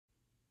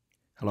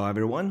Hello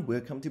everyone,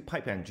 welcome to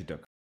Pipe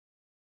Introduction.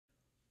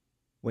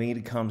 When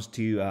it comes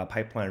to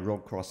pipeline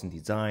road crossing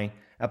design,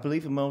 I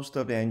believe most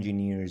of the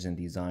engineers and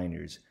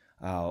designers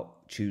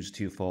choose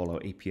to follow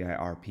API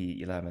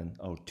RP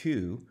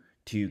 1102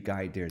 to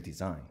guide their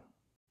design.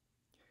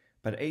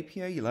 But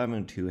API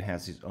 1102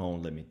 has its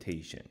own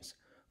limitations.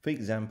 For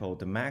example,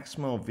 the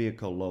maximum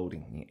vehicle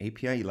loading in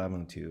API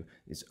 1102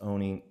 is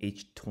only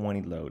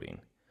H20 loading.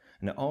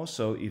 And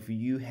also, if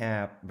you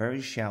have very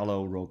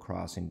shallow road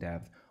crossing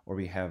depth or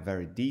we have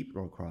very deep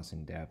road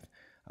crossing depth,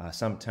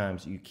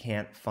 sometimes you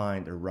can't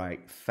find the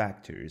right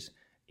factors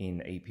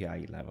in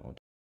API 1102.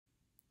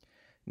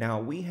 Now,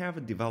 we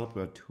have developed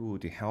a tool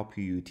to help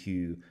you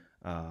to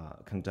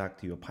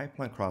conduct your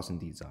pipeline crossing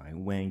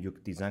design when your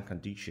design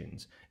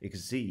conditions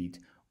exceed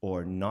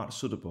or not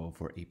suitable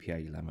for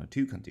API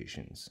 1102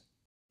 conditions.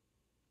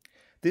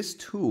 This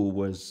tool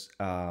was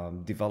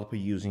developed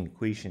using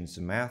equations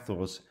and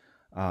methods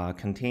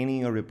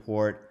containing a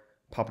report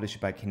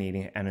published by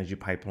Canadian Energy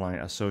Pipeline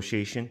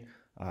Association.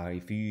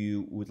 If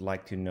you would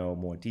like to know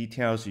more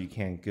details, you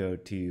can go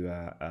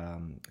to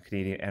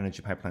Canadian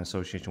Energy Pipeline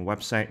Association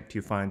website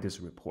to find this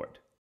report.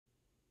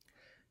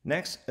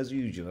 Next, as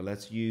usual,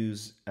 let's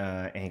use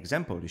an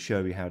example to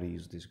show you how to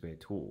use this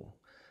great tool.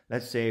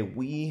 Let's say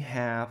we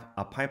have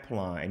a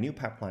pipeline, a new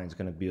pipeline is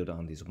going to build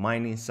on this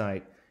mining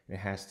site. It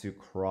has to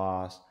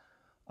cross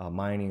a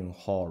mining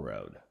haul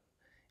road.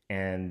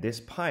 And this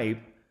pipe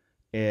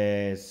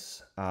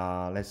is,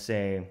 let's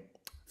say,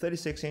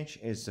 36-inch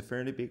is a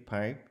fairly big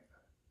pipe,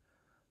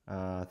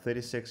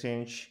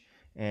 36-inch,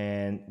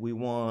 and we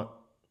want,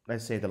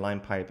 let's say the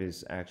line pipe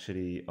is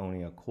actually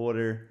only a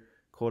quarter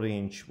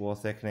inch wall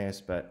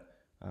thickness, but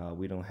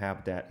we don't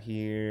have that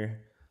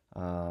here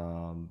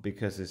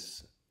because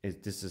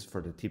this is for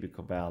the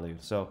typical value.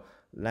 So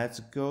let's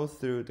go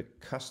through the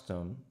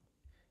custom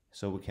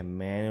so we can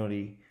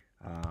manually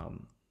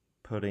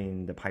put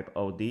in the pipe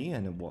OD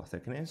and the wall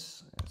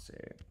thickness. Let's say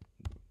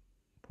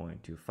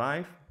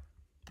 0.25,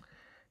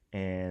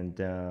 and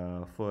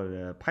for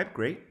the pipe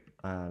grade,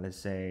 let's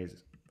say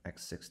it's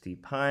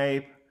X60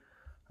 pipe.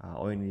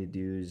 All you need to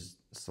do is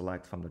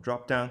select from the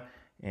drop down,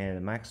 and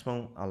the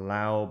maximum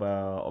allowable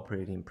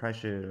operating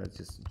pressure, let's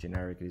just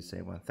generically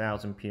say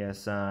 1000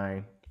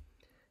 psi.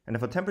 And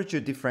for temperature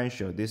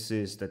differential, this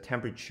is the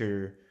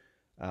temperature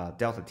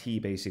delta T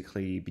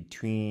basically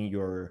between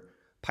your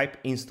pipe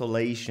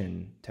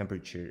installation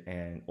temperature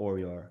and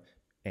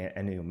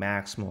your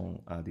maximum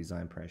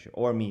design pressure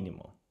or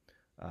minimal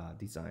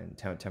design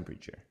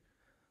temperature.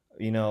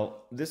 You know,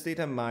 this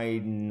data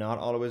might not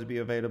always be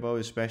available,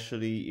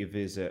 especially if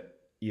it's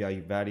you are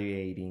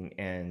evaluating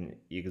an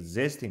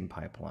existing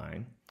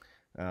pipeline.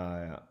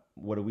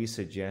 What we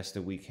suggest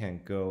that we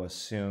can go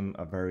assume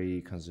a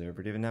very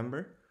conservative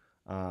number.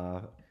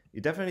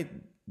 You definitely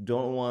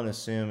don't want to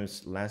assume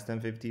it's less than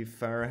 50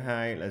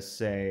 Fahrenheit. Let's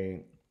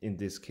say in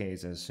this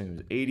case,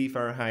 assume 80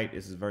 Fahrenheit.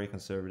 This is very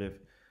conservative.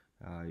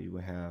 You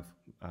will have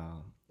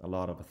a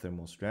lot of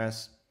thermal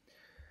stress.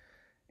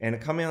 And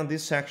coming on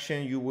this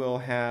section, you will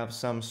have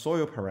some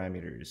soil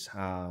parameters,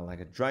 like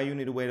a dry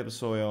unit weight of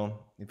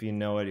soil. If you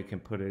know it, you can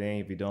put it in.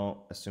 If you don't,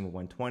 assume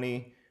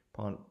 120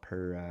 pound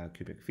per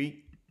cubic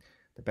feet.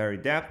 The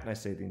buried depth,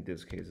 let's say in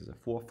this case is a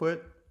 4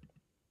 foot.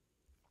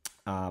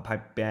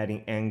 Pipe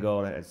bedding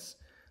angle, let's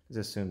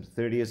assume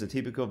 30 is a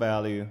typical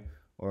value,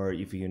 or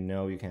if you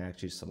know, you can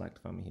actually select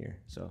from here.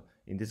 So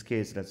in this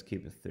case, let's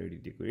keep it 30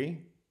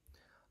 degree.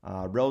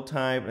 Road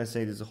type, let's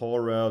say this whole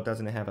road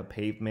doesn't have a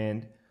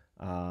pavement,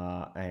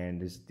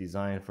 and is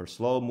designed for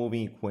slow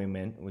moving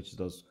equipment, which is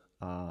those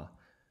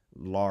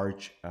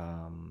large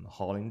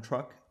hauling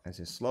truck. As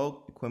a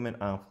slow equipment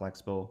on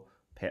flexible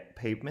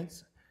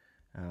pavements.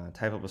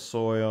 Type of a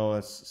soil,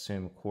 let's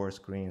assume coarse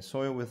grain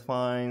soil with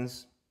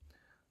fines.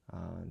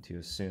 To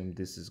assume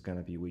this is going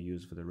to be we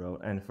use for the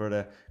road, and for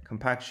the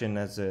compaction,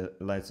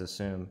 let's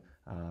assume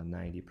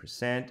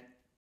 90%.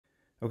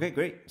 Okay,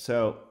 great.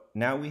 So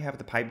now we have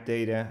the pipe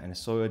data and the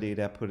soil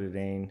data, put it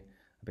in,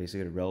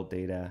 basically the road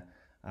data.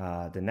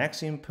 The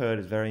next input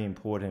is very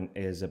important,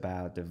 is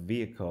about the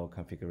vehicle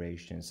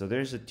configuration. So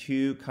there's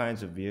two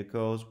kinds of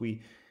vehicles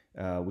we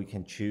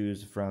can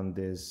choose from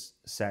this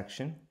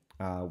section.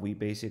 We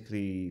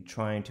basically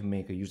trying to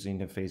make a user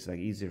interface like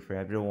easier for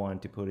everyone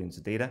to put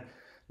into data.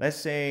 Let's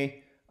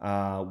say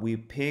we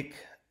pick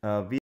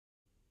a vehicle.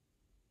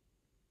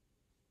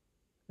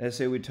 Let's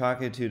say we're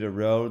talking to the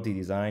road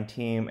design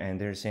team, and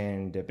they're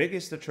saying the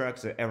biggest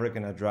trucks they're ever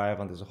gonna drive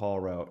on this whole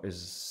road is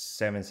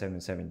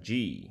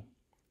 777G.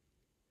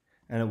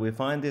 And we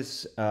find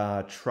this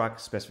truck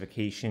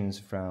specifications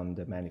from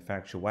the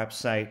manufacturer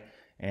website,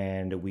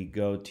 and we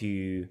go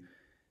to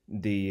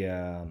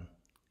the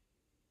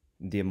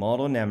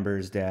model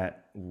numbers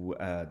that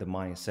the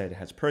mine site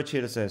has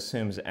purchased. It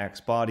assumes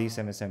X body,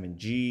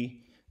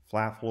 77G,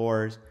 flat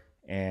floors,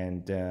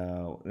 and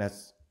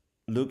let's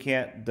look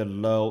at the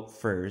load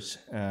first.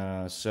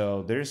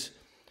 So there's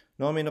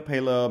nominal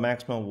payload,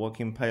 maximum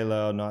working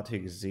payload, not to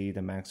exceed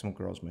the maximum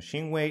gross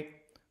machine weight.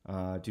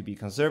 To be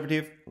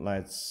conservative,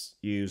 let's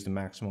use the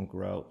maximum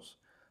gross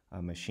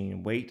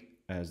machine weight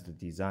as the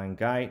design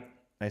guide.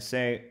 I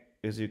say,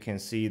 as you can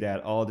see,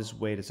 that all this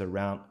weight is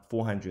around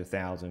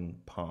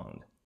 400,000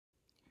 pounds.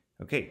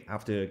 Okay,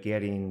 after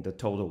getting the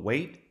total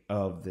weight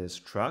of this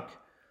truck,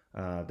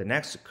 the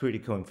next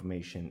critical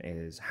information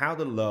is how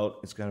the load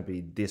is going to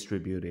be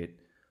distributed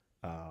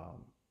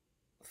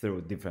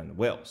through different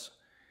wheels.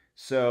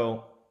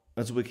 So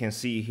as we can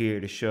see here,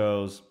 it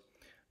shows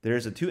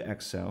there's a 2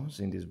 axles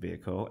in this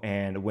vehicle,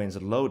 and when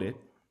it's loaded,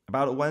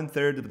 about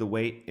 1/3 of the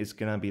weight is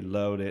going to be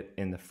loaded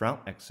in the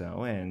front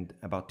axle, and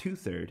about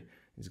 2/3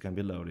 is going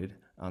to be loaded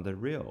on the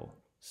rear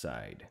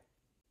side.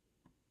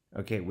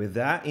 Okay, with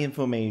that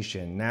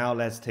information, now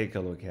let's take a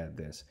look at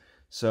this.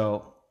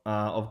 So,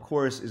 of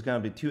course, it's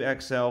going to be 2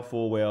 XL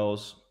 4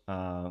 wheels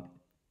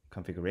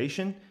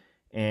configuration,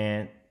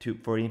 and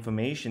for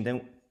information,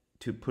 then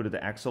to put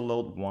the axle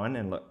load 1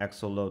 and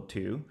axle load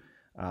 2,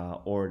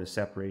 or the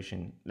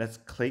separation, let's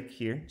click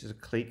here,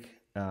 just click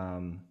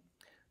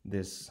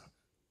this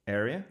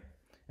area,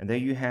 and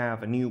then you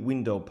have a new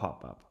window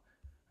pop up,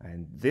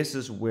 and this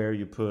is where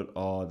you put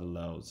all the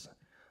loads.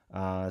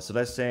 So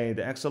let's say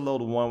the axle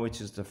load 1,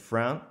 which is the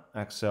front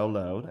axle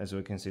load, as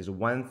we can see, is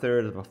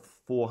 1/3 of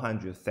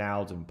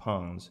 400,000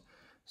 pounds.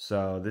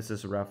 So this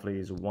is roughly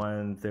is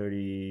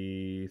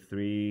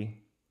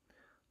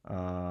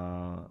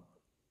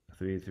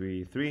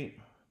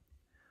 133,333,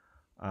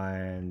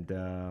 and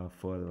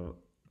for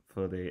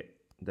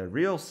the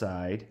real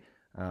side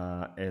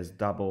is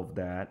double of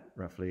that,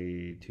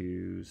 roughly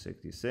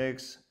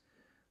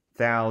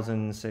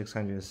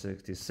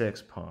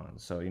 266,666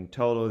 pounds. So in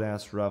total,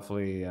 that's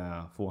roughly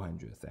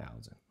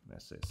 400,000.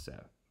 Let's say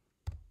 7.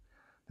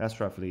 That's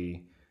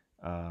roughly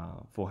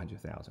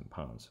 400,000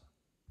 pounds.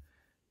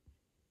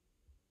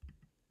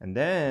 And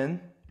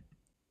then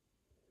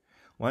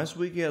once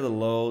we get the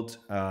load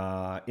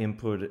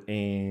input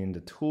in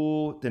the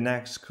tool, the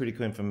next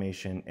critical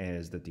information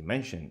is the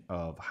dimension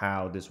of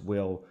how this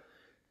will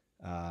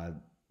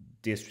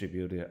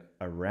distribute it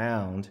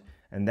around,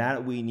 and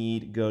that we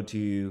need to go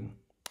to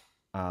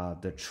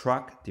the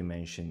truck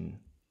dimension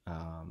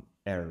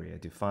area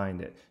to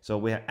find it. So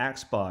we have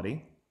X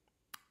body,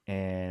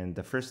 and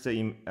the first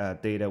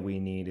data we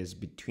need is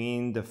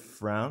between the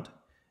front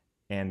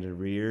and the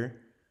rear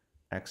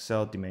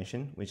axle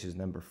dimension, which is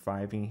number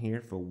 5 in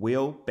here. For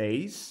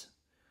wheelbase,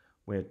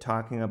 we're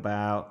talking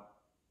about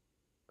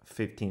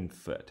 15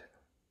 foot.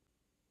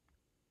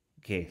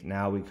 Okay,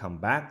 now we come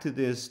back to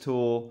this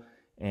tool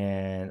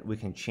and we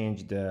can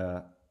change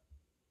the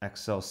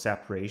axle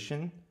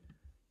separation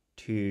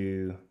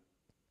to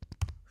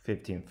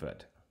 15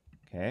 foot.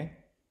 Okay.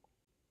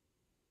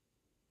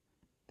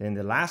 Then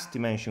the last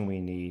dimension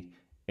we need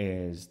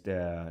is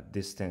the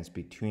distance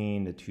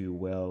between the 2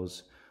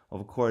 wheels.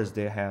 Of course,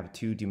 they have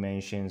 2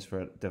 dimensions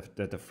for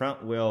the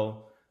front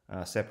wheel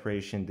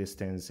separation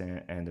distance,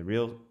 and the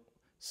rear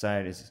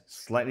side is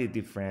slightly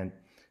different.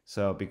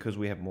 So because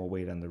we have more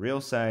weight on the rear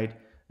side,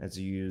 let's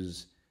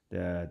use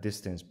the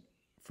distance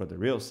for the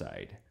rear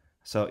side.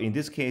 So in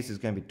this case, it's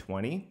going to be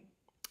 20.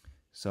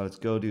 So let's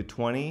go to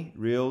 20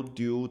 rear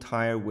dual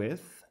tire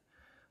width.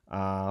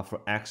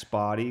 For X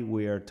body,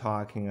 we are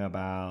talking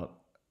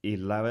about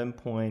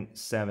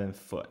 11.7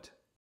 foot.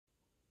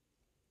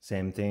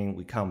 Same thing,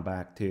 we come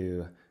back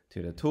to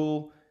the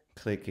tool,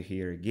 click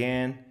here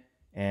again,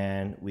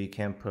 and we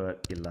can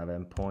put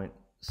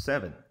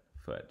 11.7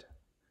 foot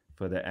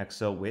for the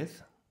axle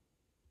width.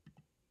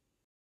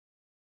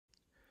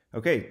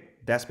 Okay,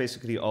 that's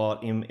basically all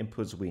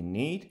inputs we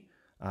need.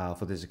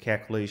 For this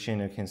calculation,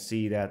 you can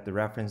see that the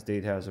reference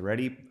data is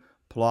already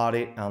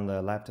plotted on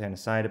the left-hand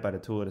side by the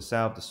tool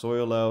itself. The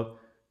soil load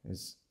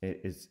is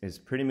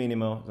pretty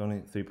minimal. It's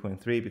only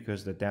 3.3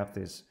 because the depth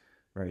is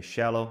very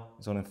shallow.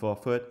 It's only 4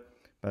 foot.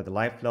 But the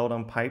life load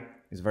on pipe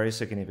is very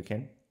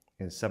significant.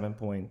 It's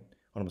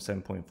almost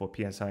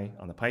 7.4 psi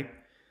on the pipe.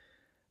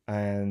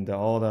 And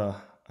all the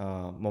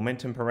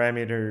momentum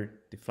parameter,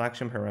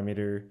 deflection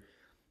parameter,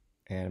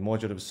 and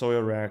modulative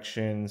soil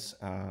reactions,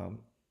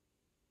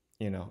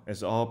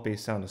 it's all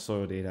based on the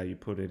soil data you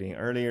put it in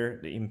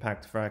earlier. The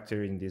impact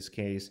factor in this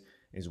case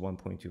is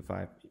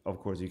 1.25. Of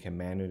course, you can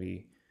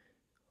manually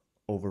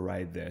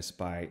override this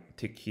by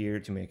tick here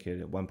to make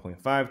it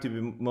 1.5 to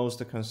be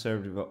most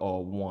conservative,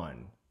 or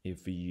 1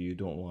 if you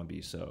don't want to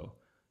be so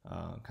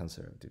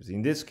conservative.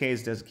 In this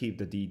case, let's keep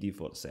the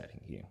default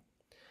setting here.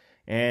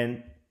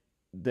 And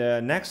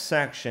the next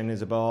section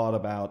is all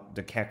about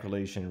the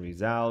calculation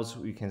results.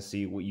 We can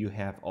see you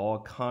have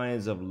all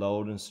kinds of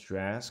load and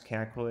stress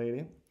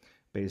calculated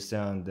based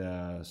on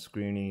the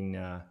screening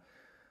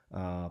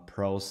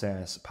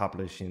process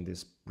published in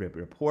this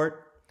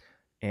report.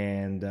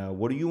 And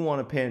what you want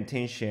to pay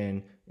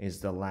attention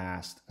is the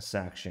last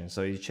section.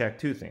 So you check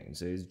 2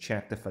 things. You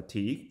check the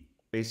fatigue.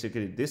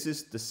 Basically, this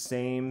is the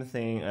same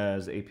thing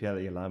as APL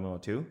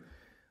 1102.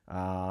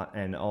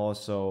 And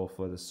also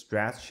for the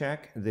stress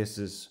check, this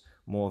is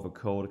more of a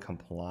code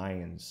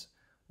compliance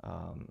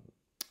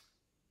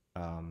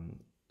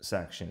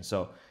section.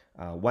 So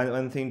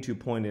one thing to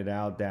point it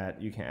out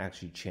that you can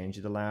actually change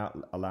the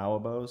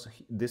allowables.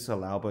 This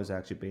allowable is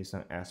actually based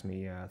on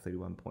ASME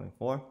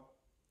 31.4.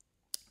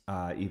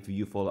 If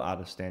you follow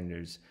other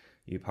standards,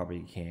 you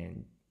probably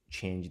can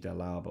change the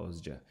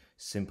allowables. Just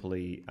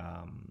simply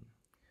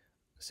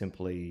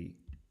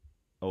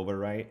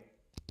overwrite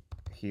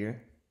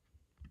here.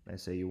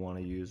 Let's say you want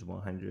to use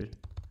 100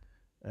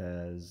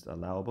 as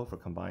allowable for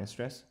combined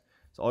stress.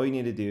 So all you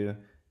need to do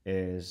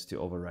is to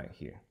overwrite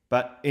here.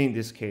 But in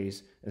this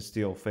case, it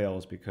still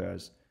fails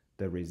because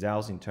the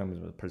results in terms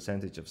of the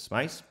percentage of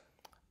splice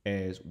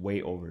is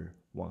way over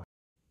 100.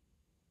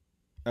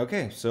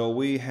 Okay, so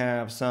we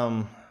have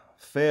some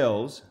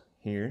fails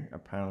here.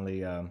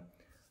 Apparently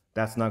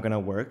that's not gonna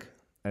work.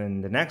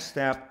 And the next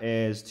step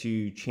is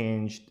to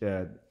change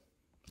the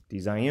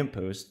design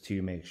inputs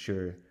to make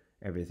sure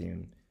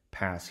everything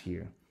pass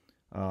here.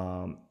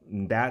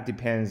 That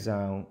depends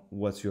on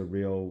what's your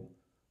real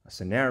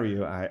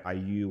scenario. Are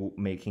you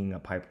making a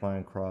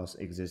pipeline across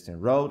existing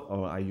road,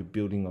 or are you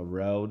building a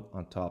road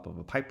on top of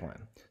a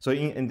pipeline? So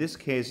in this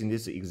case, in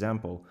this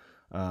example,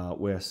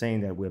 we're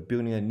saying that we're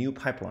building a new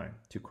pipeline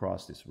to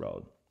cross this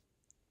road.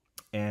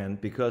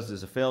 And because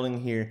there's a failing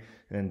here,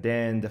 and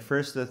then the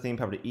first thing,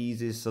 probably the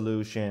easiest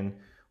solution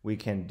we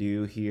can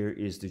do here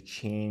is to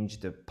change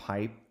the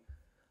pipe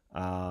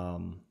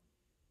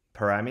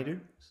parameters.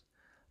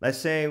 Let's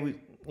say we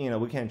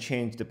can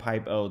change the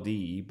pipe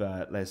LD,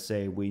 but let's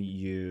say we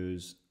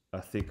use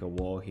a thicker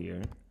wall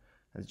here.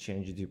 Let's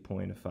change it to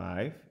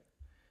 0.5,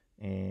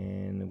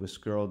 and we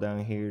scroll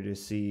down here to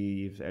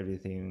see if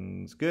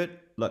everything's good.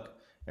 Look,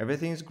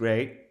 everything's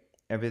great.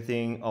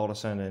 Everything all of a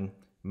sudden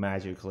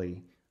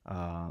magically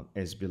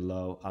is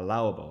below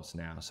allowables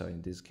now. So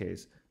in this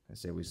case,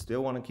 let's say we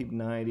still want to keep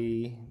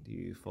 90. Do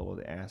you follow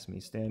the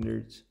ASME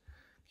standards?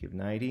 Keep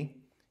 90,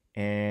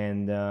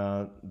 and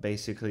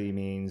basically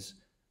means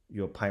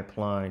your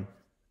pipeline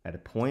at a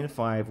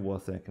 0.5 wall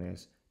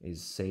thickness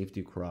is safe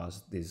to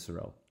cross this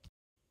road.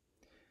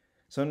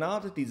 So now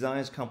the design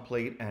is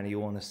complete and you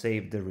want to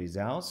save the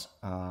results,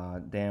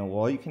 then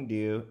all you can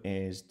do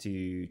is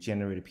to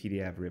generate a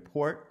PDF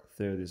report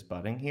through this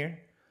button here.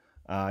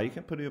 You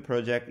can put your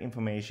project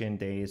information,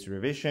 dates,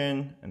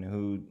 revision, and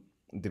who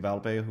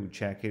develop it, who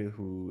check it,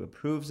 who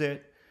approves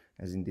it.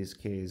 As in this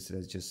case,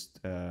 let's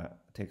just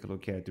take a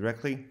look at it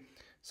directly.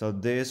 So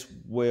this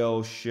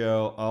will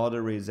show all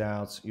the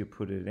results. You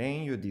put it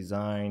in your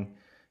design,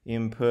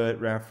 input,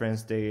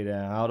 reference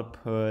data,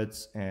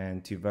 outputs,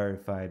 and to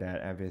verify that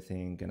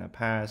everything gonna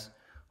pass,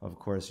 of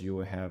course, you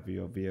will have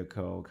your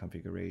vehicle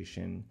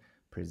configuration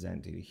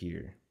presented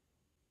here.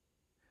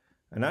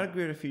 Another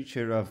great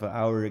feature of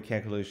our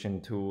calculation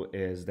tool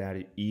is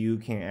that you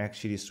can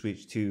actually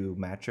switch to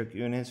metric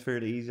units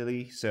fairly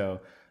easily. So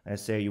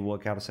let's say you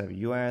work outside the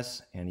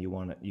US and you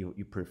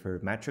prefer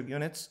metric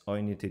units. All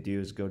you need to do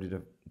is go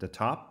to the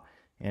top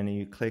and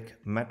you click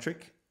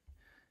metric.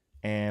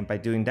 And by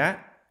doing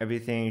that,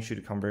 everything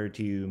should convert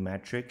to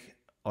metric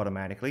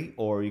automatically,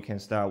 or you can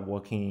start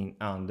working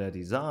on the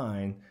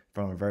design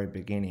from the very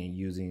beginning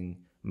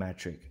using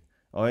metric.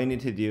 All you need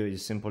to do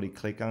is simply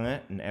click on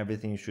it and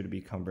everything should be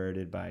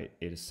converted by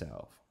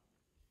itself.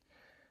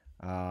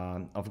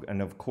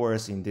 And of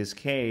course, in this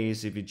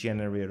case, if you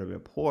generate a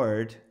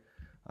report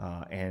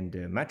and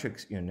the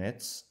metrics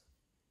units,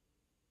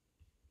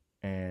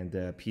 and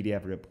the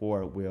PDF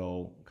report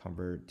will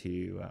convert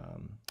to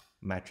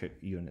metric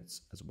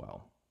units as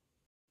well.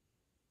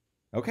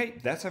 Okay,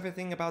 that's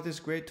everything about this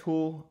great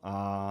tool.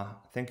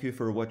 Thank you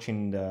for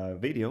watching the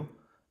video.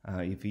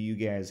 If you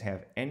guys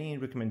have any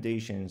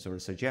recommendations or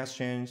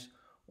suggestions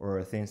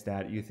or things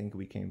that you think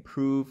we can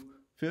improve,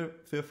 feel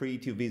free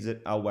to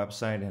visit our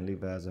website and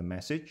leave us a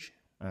message.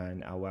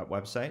 And our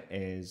website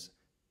is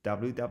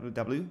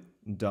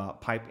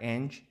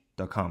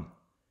www.pipeeng.com.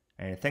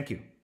 And thank you.